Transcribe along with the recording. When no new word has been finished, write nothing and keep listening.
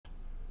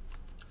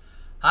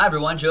Hi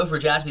everyone, Joe for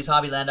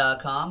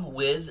JaspysHobbyland.com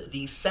with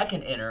the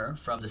second inner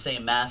from the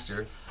same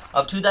master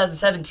of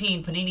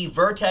 2017 Panini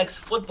VERTEX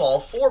Football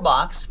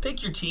 4-box.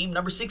 Pick your team,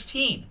 number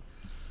 16.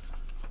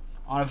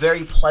 On a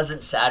very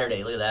pleasant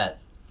Saturday. Look at that.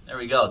 There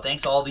we go.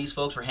 Thanks to all these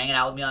folks for hanging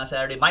out with me on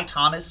Saturday. Mike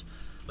Thomas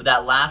with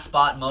that last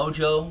spot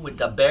mojo with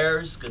the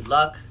Bears. Good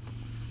luck.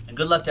 And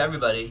good luck to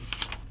everybody.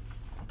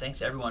 Thanks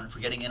to everyone for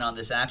getting in on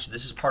this action.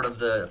 This is part of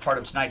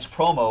tonight's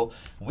promo.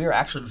 We are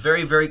actually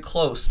very, very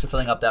close to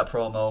filling up that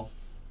promo.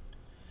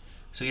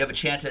 So you have a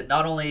chance at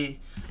not only,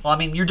 well, I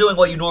mean, you're doing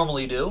what you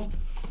normally do,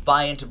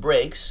 buy into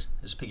breaks.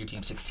 Just pick your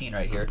team 16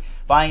 right here.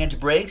 Buying into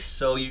breaks,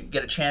 so you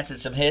get a chance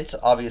at some hits.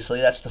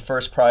 Obviously, that's the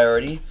first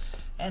priority.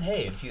 And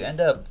hey, if you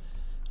end up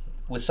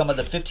with some of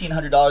the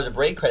 $1,500 of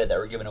break credit that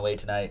we're giving away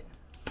tonight,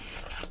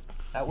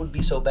 that wouldn't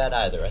be so bad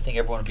either. I think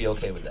everyone would be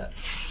okay with that.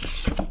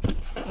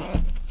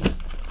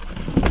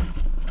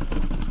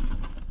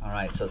 All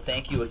right, so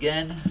thank you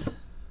again.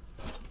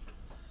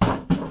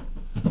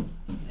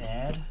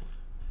 And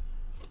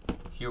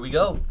here we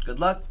go. Good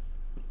luck.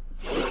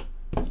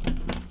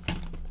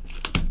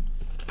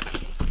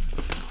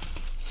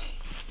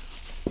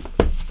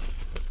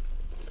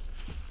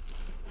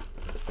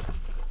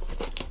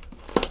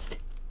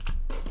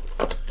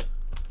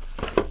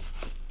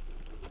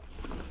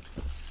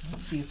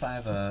 Let's see if I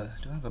have a,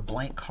 do I have a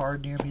blank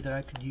card near me that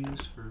I could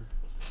use for,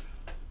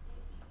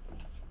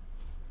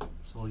 so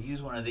we'll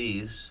use one of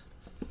these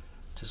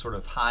to sort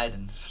of hide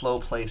and slow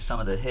play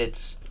some of the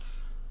hits.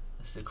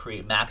 This is to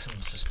create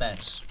maximum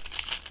suspense.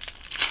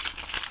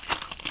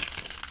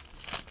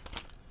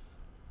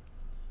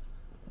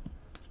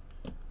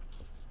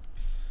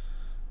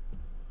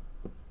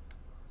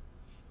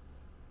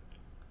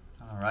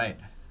 All right,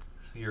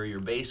 here are your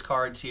base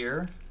cards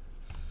here.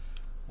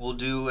 We'll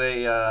do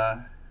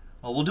a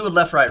we'll do a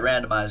left-right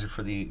randomizer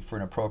for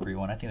an appropriate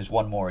one. I think there's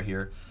one more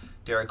here.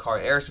 Derek Carr,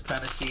 Air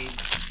Supremacy.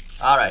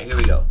 All right, here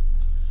we go.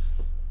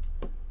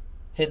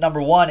 Hit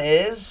number 1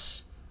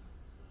 is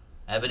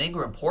Evan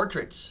Ingram,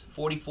 Portraits,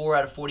 44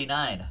 out of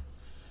 49.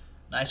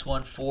 Nice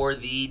one for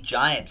the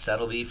Giants.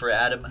 That'll be for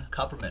Adam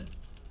Kupperman.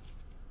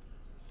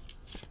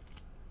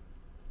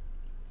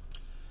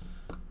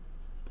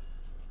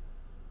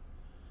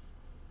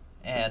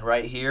 And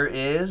right here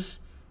is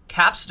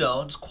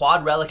Capstones,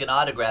 Quad Relic and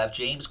Autograph,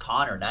 James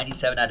Conner,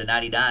 97 out of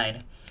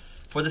 99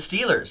 for the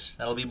Steelers.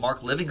 That'll be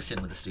Mark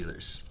Livingston with the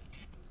Steelers.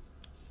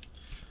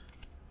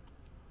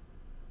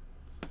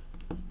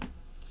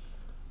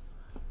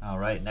 All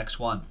right, next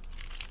one.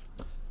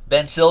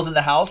 Ben Sills in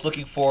the house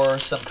looking for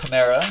some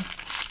Camara.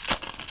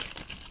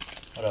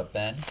 What up,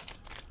 Ben?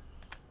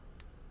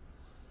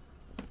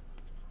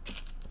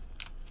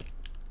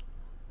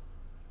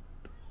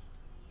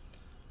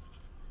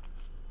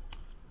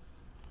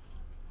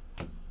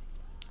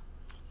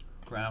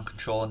 Ground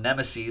Control and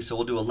Nemesis, so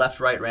we'll do a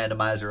left-right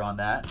randomizer on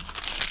that.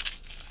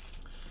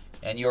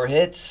 And your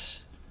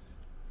hits,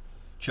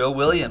 Joe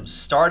Williams,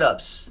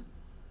 Startups,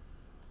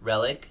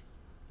 Relic,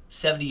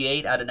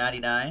 78 out of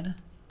 99.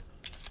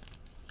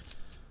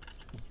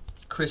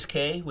 Chris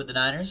K with the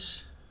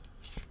Niners.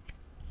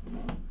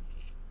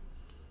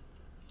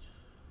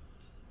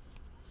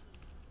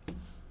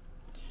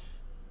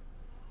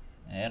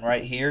 And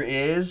right here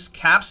is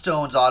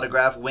Capstones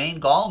autograph, Wayne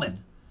Gallman.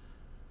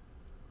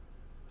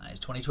 Nice,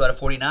 22 out of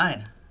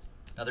 49.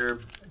 Another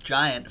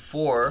Giant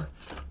for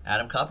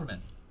Adam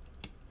Kupperman.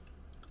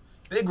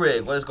 Big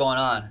Rig, what is going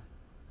on?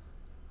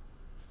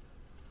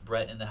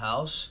 Brett in the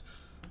house.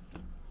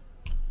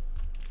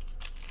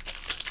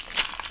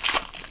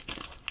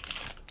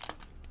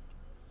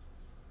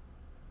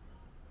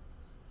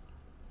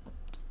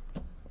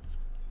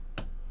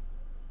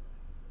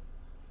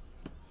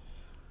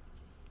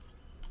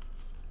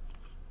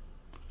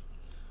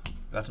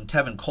 Got some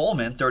Tevin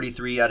Coleman,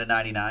 33 out of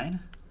 99.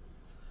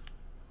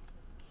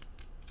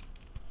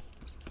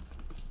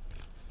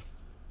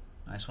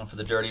 Nice one for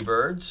the Dirty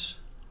Birds.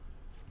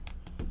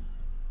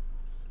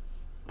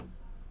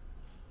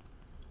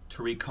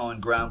 Tariq Cohen,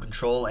 Ground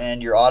Control.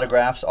 And your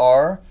autographs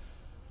are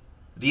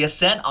the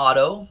Ascent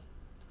Auto,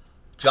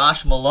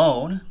 Josh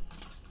Malone.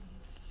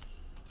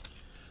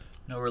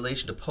 No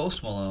relation to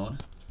Post Malone.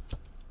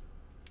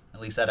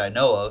 At least that I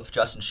know of.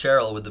 Justin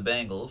Sherrill with the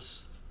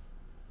Bengals.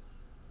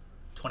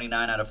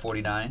 29 out of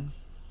 49.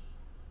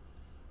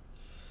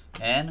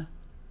 And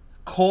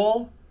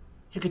Cole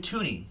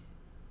Hikutini.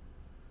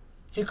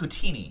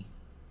 005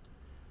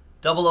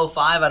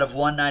 out of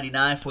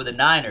 199 for the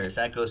Niners.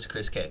 That goes to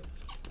Chris K.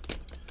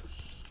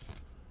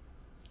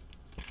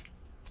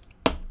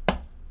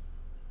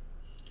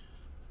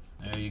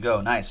 There you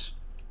go. Nice.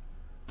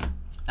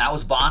 That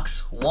was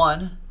box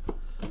 1.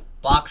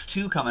 Box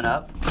 2 coming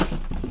up.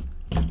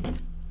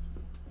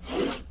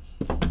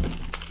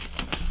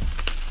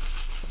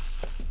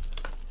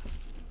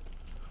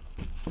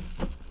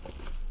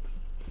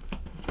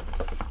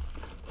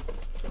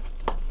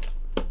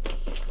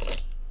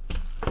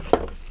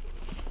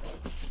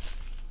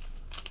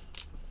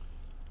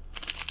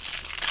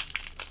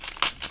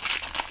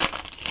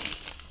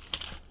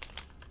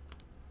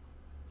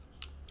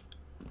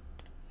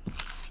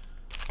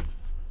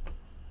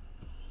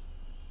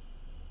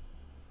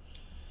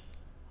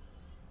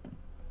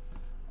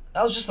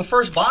 That was just the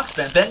first box,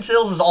 Ben. Ben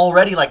Sills is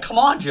already like, come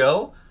on,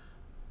 Joe.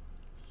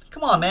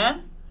 Come on,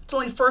 man. It's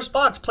only the first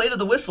box. Play to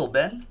the whistle,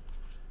 Ben.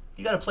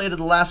 You got to play to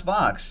the last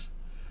box.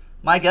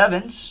 Mike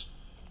Evans.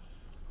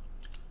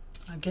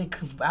 Again,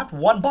 after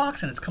one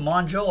box and it's come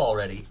on, Joe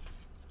already.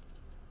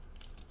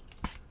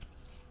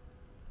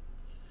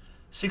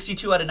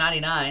 62 out of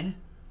 99.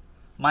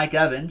 Mike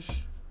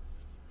Evans.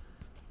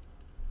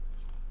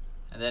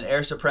 And then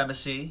Air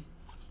Supremacy.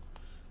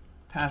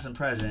 Past and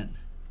present.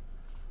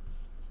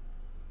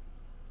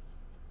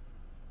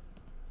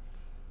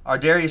 Our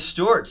Darius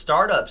Stewart,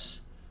 Startups.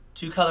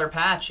 2-color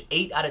patch,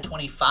 8 out of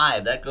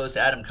 25. That goes to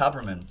Adam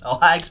Kupperman. Oh,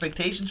 high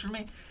expectations for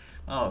me?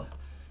 Oh,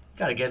 you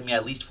got to give me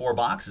at least 4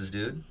 boxes,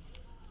 dude.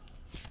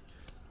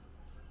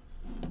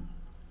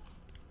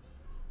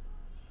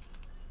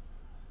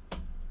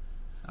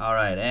 All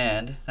right,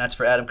 and that's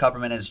for Adam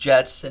Kupperman as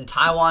Jets. And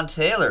Taiwan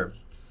Taylor.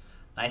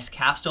 Nice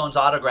Capstones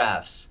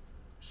autographs.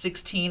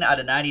 16 out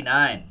of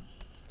 99.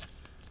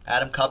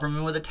 Adam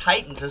Kupperman with the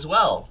Titans as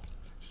well.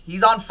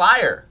 He's on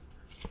fire.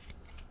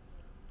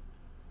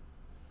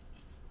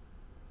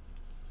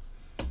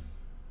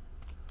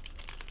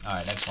 All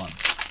right, next one.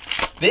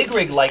 Big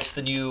Rig likes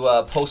the new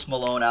Post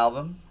Malone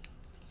album.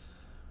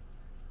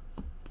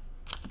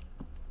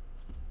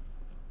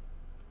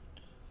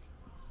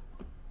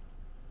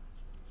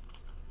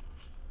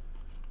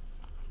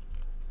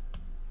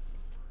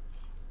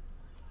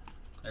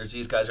 There's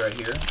these guys right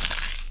here.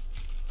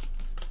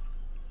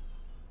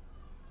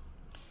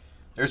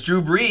 There's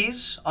Drew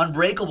Brees,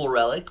 Unbreakable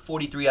Relic,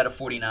 43 out of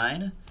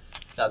 49.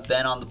 Got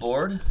Ben on the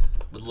board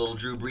with a little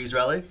Drew Brees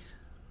relic.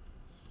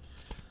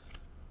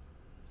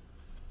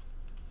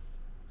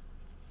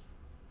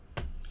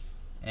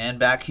 And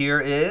back here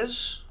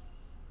is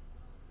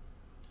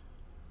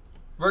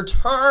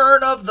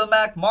Return of the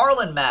Mac,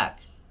 Marlon Mack.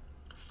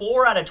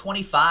 4 out of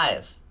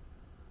 25.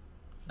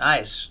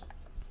 Nice.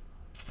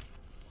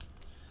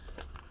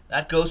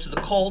 That goes to the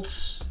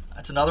Colts.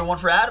 That's another one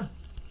for Adam.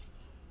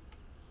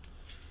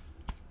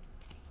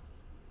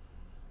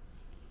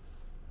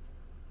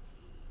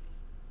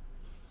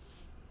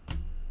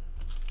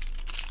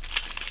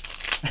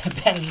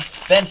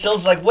 Ben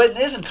Sills is like, when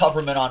isn't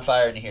Kupperman on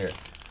fire in here?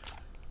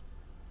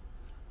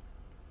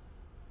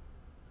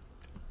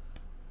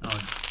 Oh,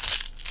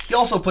 he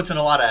also puts in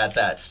a lot of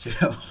at-bats, too.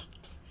 A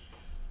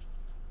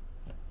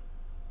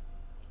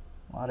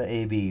lot of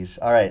ABs.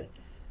 All right.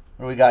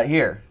 What do we got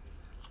here?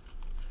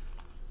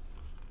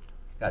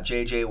 Got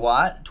J.J.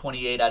 Watt,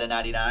 28 out of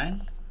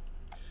 99.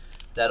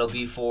 That'll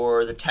be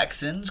for the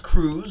Texans.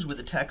 Cruz with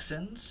the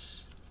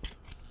Texans.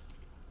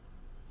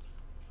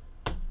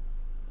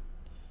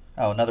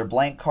 Oh, another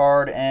blank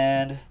card.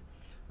 And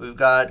we've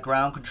got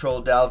ground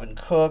control Dalvin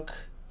Cook.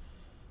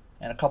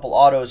 And a couple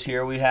autos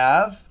here. We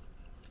have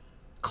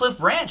Cliff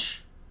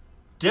Branch.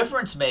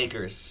 Difference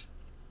makers.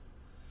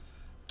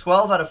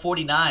 12 out of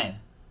 49.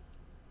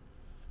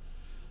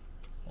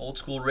 Old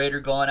school Raider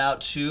going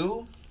out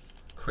to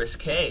Chris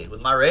K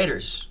with my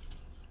Raiders.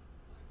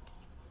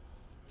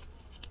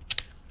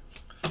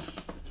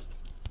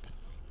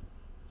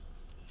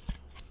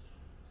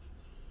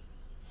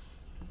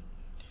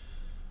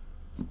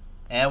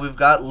 And we've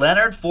got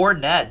Leonard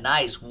Fournette.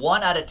 Nice.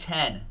 1 out of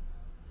 10.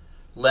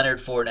 Leonard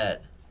Fournette.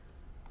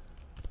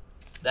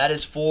 That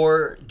is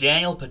for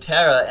Daniel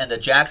Patera and the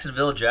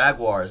Jacksonville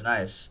Jaguars.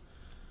 Nice.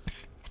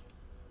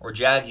 Or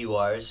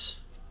Jaguars.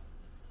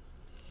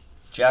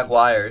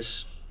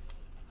 Jaguars.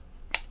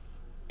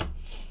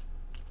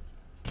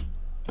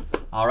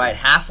 All right,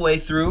 halfway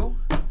through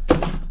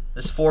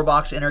this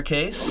 4-box inner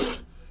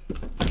case.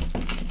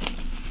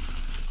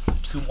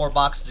 2 more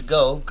boxes to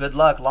go. Good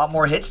luck. A lot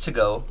more hits to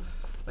go,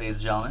 ladies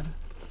and gentlemen.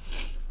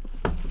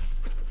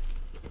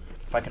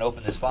 If I can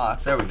open this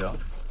box. There we go.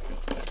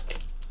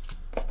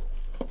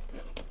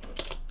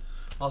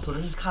 Also,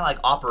 this is kind of like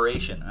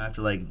Operation. I have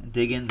to like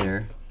dig in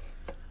there.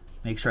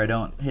 Make sure I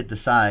don't hit the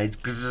sides.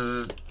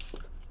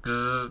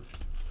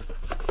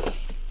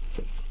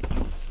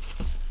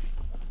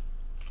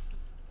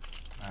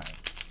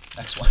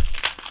 Next one.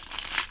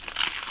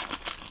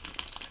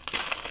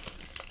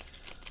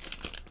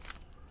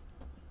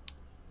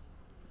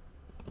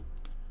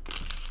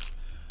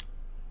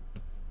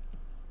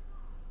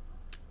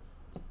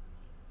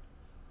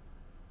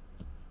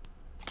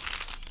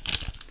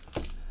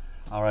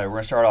 All right, we're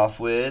going to start off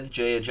with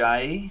Jay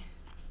Ajayi.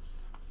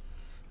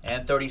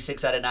 And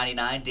 36 out of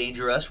 99,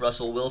 Dangerous,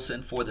 Russell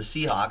Wilson for the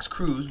Seahawks.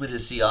 Cruz with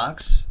his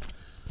Seahawks.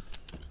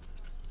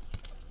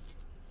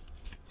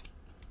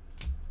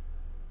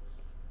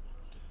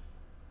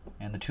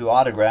 And the 2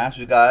 autographs.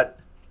 We got,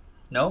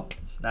 nope,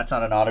 that's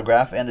not an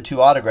autograph. And the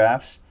 2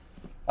 autographs.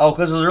 Oh,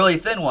 because it was a really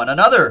thin one.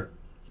 Another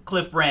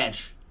Cliff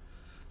Branch.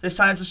 This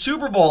time it's a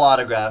Super Bowl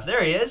autograph.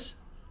 There he is.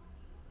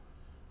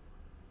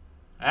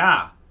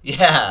 Ah,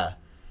 yeah.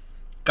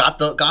 Got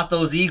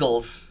those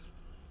Eagles.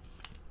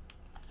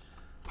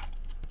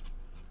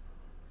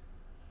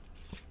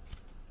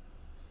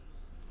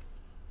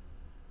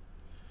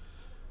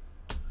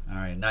 All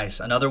right, nice.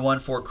 Another one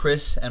for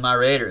Chris and my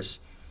Raiders.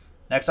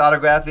 Next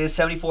autograph is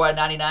 74 out of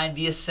 99,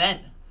 The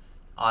Ascent.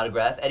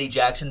 autograph. Eddie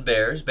Jackson,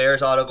 Bears.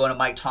 Bears auto going to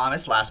Mike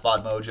Thomas, Last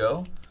Spot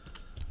Mojo.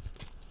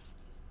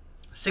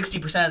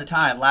 60% of the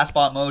time, Last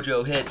Spot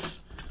Mojo hits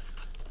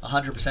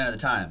 100% of the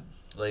time,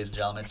 ladies and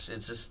gentlemen.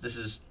 It's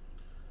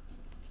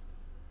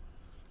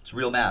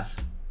real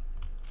math.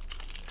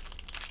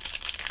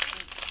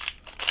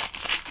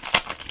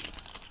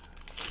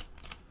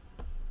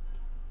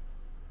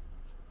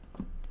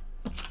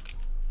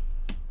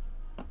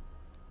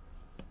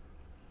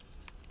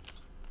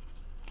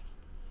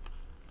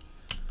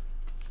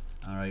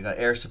 All right, you got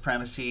Air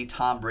Supremacy,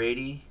 Tom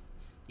Brady,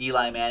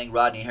 Eli Manning,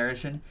 Rodney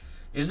Harrison.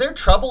 Is there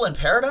trouble in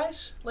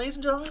paradise, ladies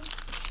and gentlemen,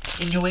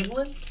 in New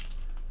England?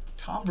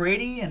 Tom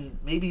Brady and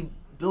maybe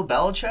Bill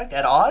Belichick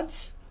at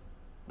odds?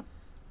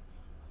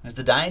 Is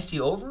the dynasty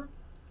over?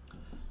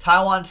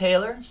 Taiwan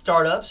Taylor,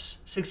 Startups,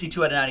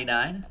 62 out of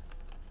 99.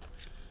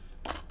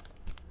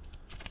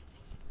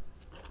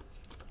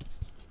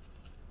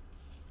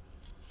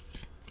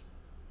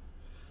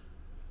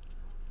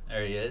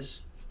 There he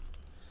is.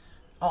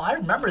 Oh, I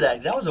remember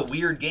that. That was a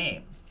weird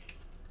game.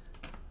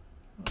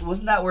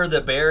 Wasn't that where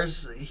the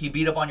Bears, he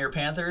beat up on your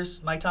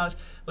Panthers, Mike Thomas?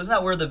 Wasn't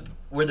that where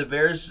the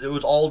Bears, it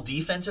was all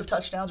defensive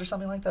touchdowns or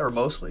something like that, or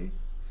mostly?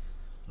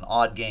 An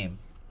odd game.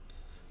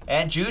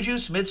 And Juju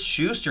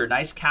Smith-Schuster,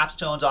 nice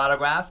Capstones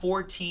autograph,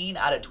 14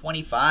 out of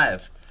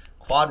 25.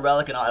 Quad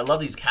relic, and I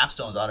love these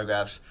Capstones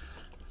autographs.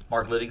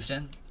 Mark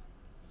Livingston.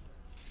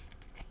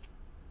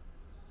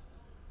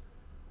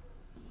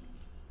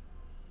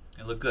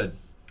 They look good.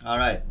 All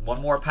right,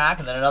 one more pack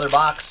and then another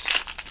box.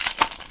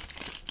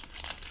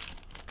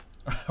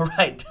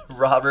 Right,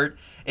 Robert.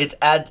 It's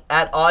at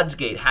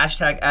oddsgate.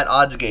 Hashtag at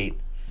oddsgate.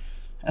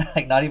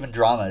 Like, not even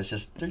drama. It's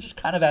just, they're just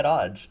kind of at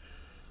odds.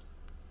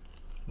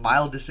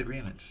 Mild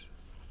disagreements.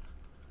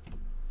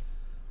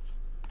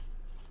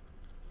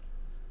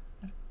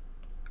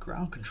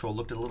 Ground control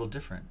looked a little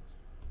different.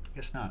 I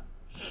guess not.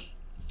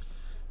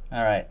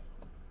 All right.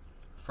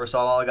 First of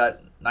all, I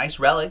got nice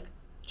relic.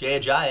 Jay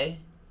Ajayi.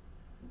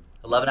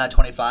 11 out of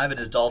 25 in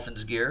his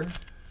Dolphins gear.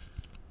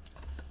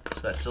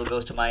 So that still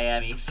goes to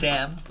Miami.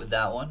 Sam with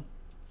that one.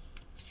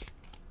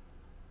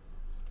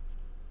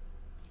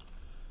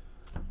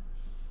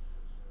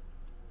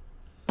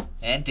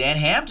 And Dan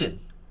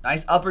Hampton.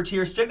 Nice upper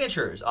tier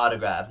signatures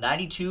autograph.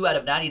 92 out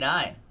of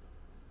 99.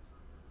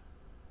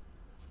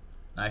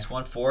 Nice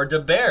one for the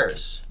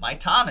Bears. Mike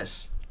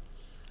Thomas.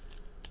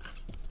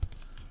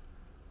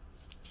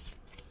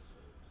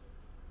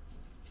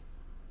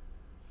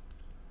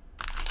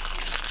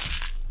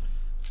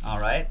 All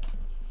right.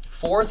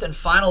 Fourth and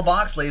final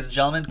box, ladies and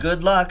gentlemen.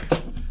 Good luck.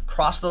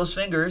 Cross those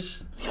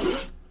fingers.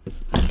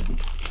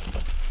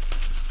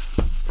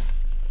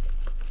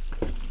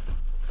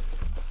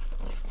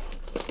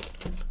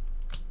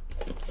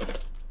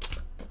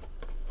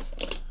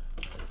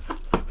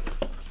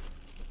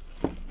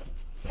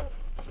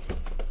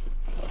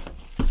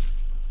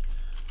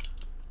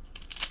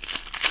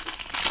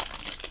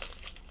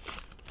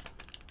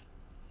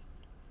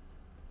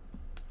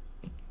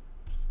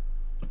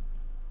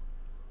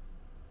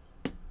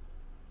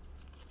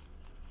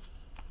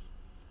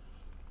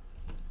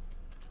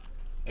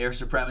 Air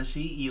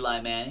Supremacy,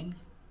 Eli Manning,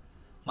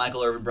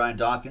 Michael Irvin, Brian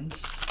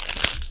Dawkins.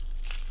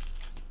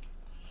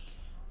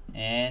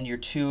 And your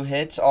two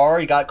hits are,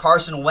 you got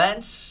Carson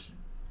Wentz.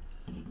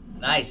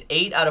 Nice,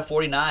 8 out of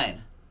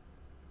 49.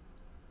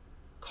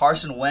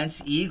 Carson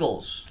Wentz,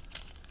 Eagles.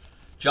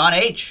 John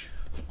H.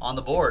 on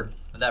the board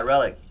with that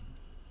relic.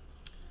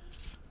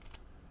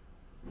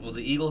 Will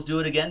the Eagles do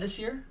it again this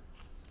year?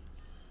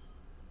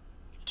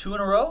 2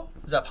 in a row?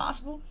 Is that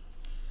possible?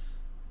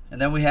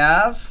 And then we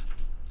have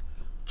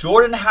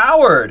Jordan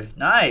Howard.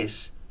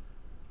 Nice.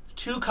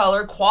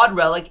 2-color quad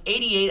relic,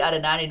 88 out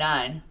of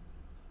 99.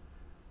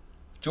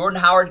 Jordan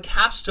Howard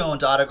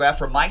Capstones autograph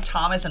for Mike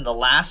Thomas and the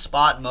Last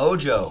Spot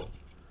Mojo.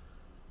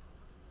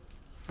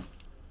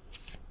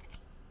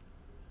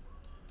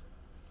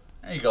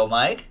 There you go,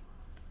 Mike.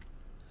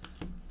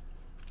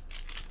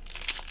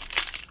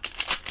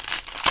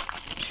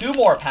 2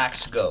 more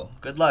packs to go.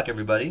 Good luck,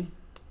 everybody.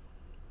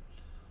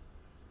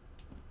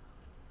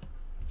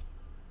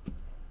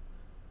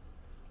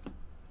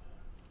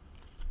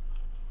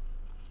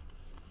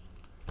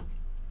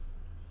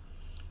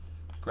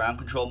 Ground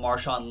control,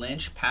 Marshawn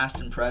Lynch, past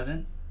and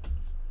present.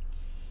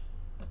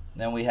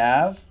 Then we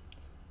have,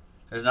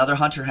 there's another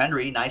Hunter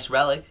Henry, nice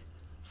relic,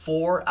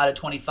 4 out of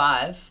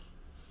 25.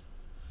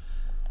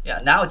 Yeah,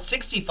 now it's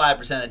 65%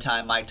 of the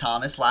time, Mike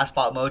Thomas. Last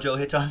Spot Mojo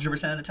hits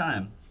 100% of the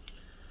time.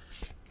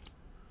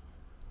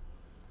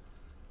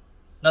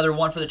 Another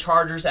one for the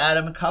Chargers,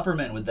 Adam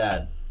Kupperman with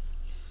that.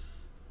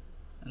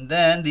 And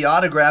then the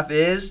autograph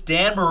is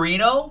Dan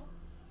Marino.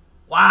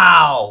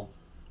 Wow.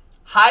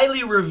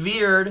 Highly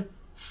revered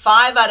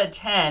 5 out of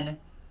 10,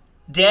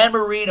 Dan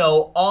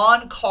Marino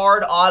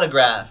on-card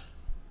autograph.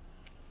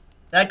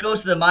 That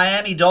goes to the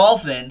Miami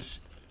Dolphins.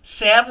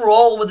 Sam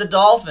Roll with the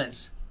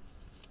Dolphins.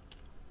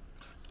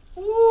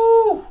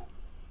 Woo!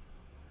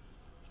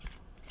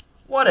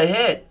 What a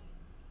hit.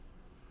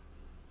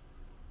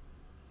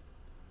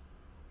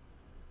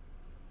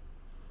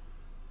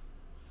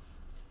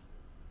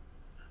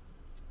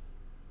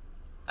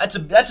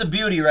 That's a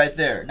beauty right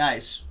there.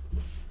 Nice.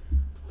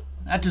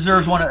 That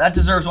deserves one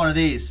of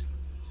these.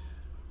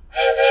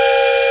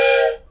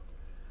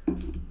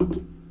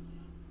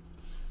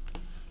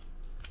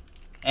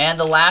 And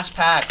the last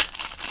pack.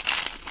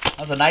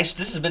 This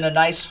has been a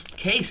nice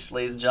case,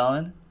 ladies and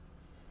gentlemen.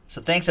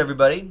 So thanks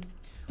everybody.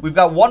 We've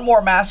got one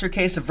more master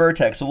case of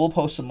Vertex, so we'll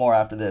post some more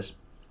after this.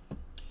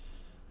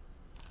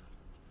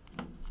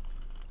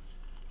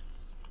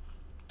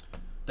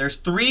 There's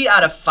 3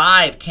 out of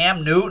 5.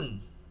 Cam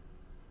Newton.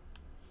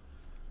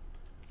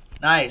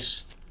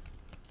 Nice.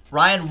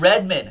 Ryan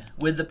Redmond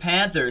with the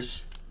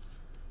Panthers.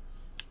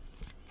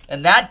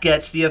 And that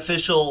gets the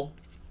official,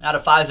 out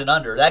of 5s and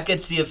under, that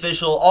gets the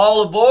official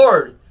all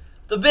aboard.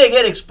 The Big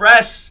Hit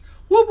Express.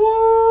 Whoop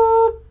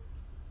whoop.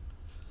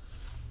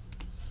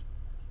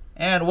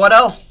 And what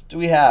else do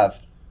we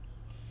have?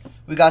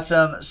 We got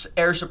some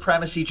Air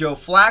Supremacy Joe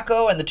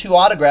Flacco and the 2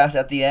 autographs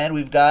at the end.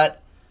 We've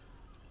got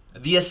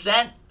the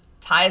Ascent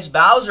Tyus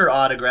Bowser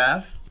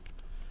autograph.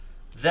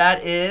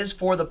 That is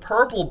for the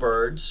Purple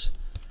Birds.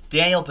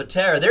 Daniel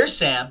Patera. There's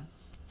Sam.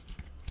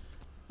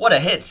 What a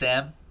hit,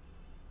 Sam.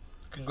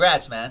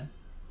 Congrats, man.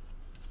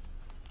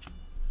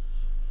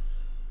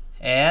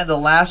 And the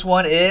last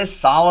one is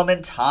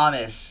Solomon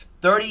Thomas.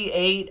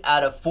 38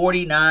 out of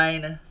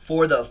 49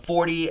 for the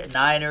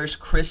 49ers.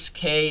 Chris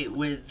K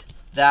with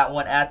that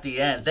one at the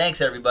end. Thanks,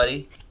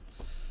 everybody.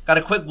 Got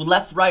a quick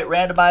left-right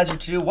randomizer,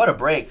 too. What a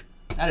break.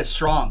 That is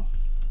strong.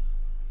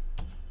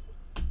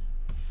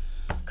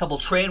 A couple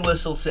train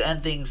whistles to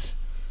end things.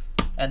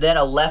 And then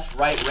a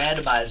left-right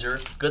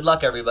randomizer. Good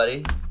luck,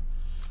 everybody.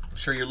 I'm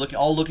sure you're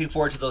all looking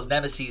forward to those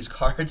Nemesis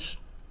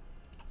cards.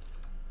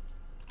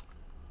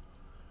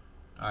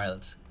 All right,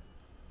 let's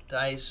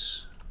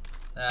dice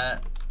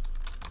that.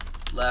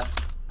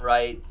 Left,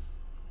 right,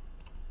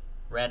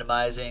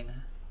 randomizing.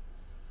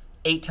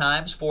 8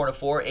 times, 4 and a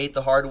 4. 8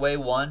 the hard way.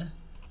 1,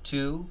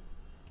 2,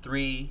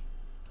 3,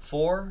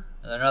 4.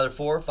 And another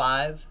 4,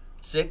 5,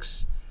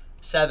 6,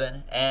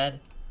 7, and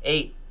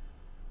 8.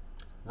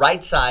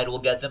 Right side will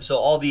get them. So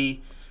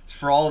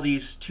for all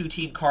these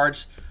 2-team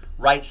cards,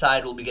 right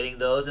side will be getting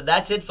those. And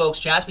that's it, folks.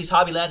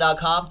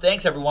 JaspysHobbyland.com.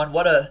 Thanks, everyone.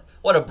 What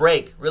a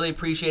break. Really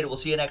appreciate it. We'll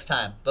see you next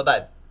time.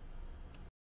 Bye-bye.